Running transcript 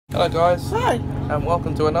Hello guys, Hi, and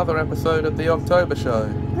welcome to another episode of the October Show.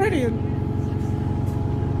 brilliant.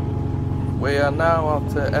 We are now up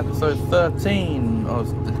to episode 13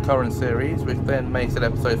 of the current series, which then makes it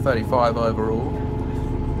episode 35 overall.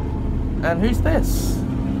 And who's this?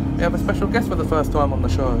 We have a special guest for the first time on the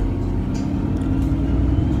show.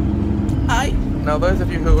 Hi. Now those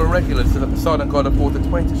of you who are regulars to the Poseidon God of Water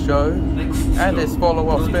 20 show and its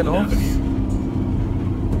follow-up spin-offs,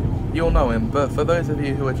 you'll know him, but for those of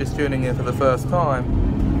you who are just tuning in for the first time,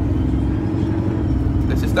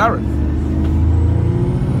 this is Darren.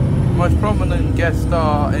 Most prominent guest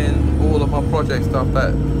star in all of my project stuff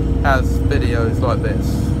that has videos like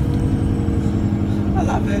this. I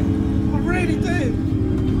love it. I really do.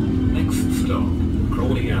 Next stop,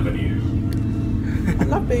 Crawley Avenue. I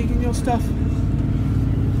love being in your stuff.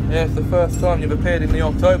 Yeah, it's the first time you've appeared in the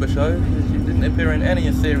October show. You didn't appear in any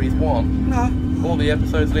of Series 1. No, All the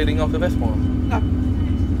episodes leading up to this one. no.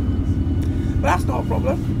 But that's not a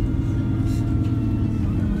problem.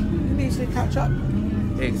 You can easily catch up.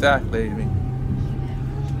 Exactly.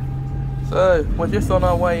 So, we're just on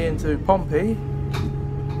our way into Pompey.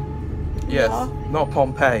 Yes, Yeah. not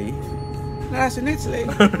Pompeii. No, that's in Italy.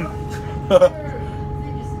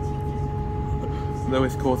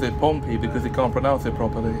 Lewis calls it Pompey because he can't pronounce it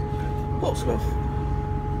properly. Portsmouth.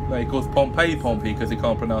 No, he calls Pompeii because he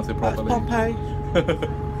can't pronounce it That's properly. Pompeii.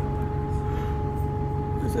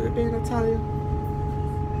 Because of it being Italian.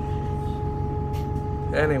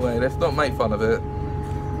 Anyway, let's not make fun of it.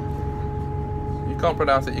 You can't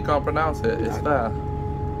pronounce it, you can't pronounce it. It's there.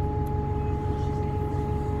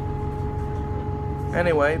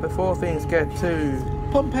 Anyway, before things get too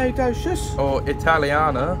Pompeidocious. or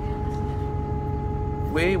Italiana,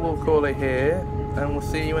 we will call it here and we'll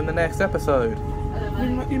see you in the next episode.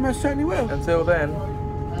 You most certainly will. Until then,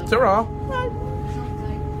 ta-ra!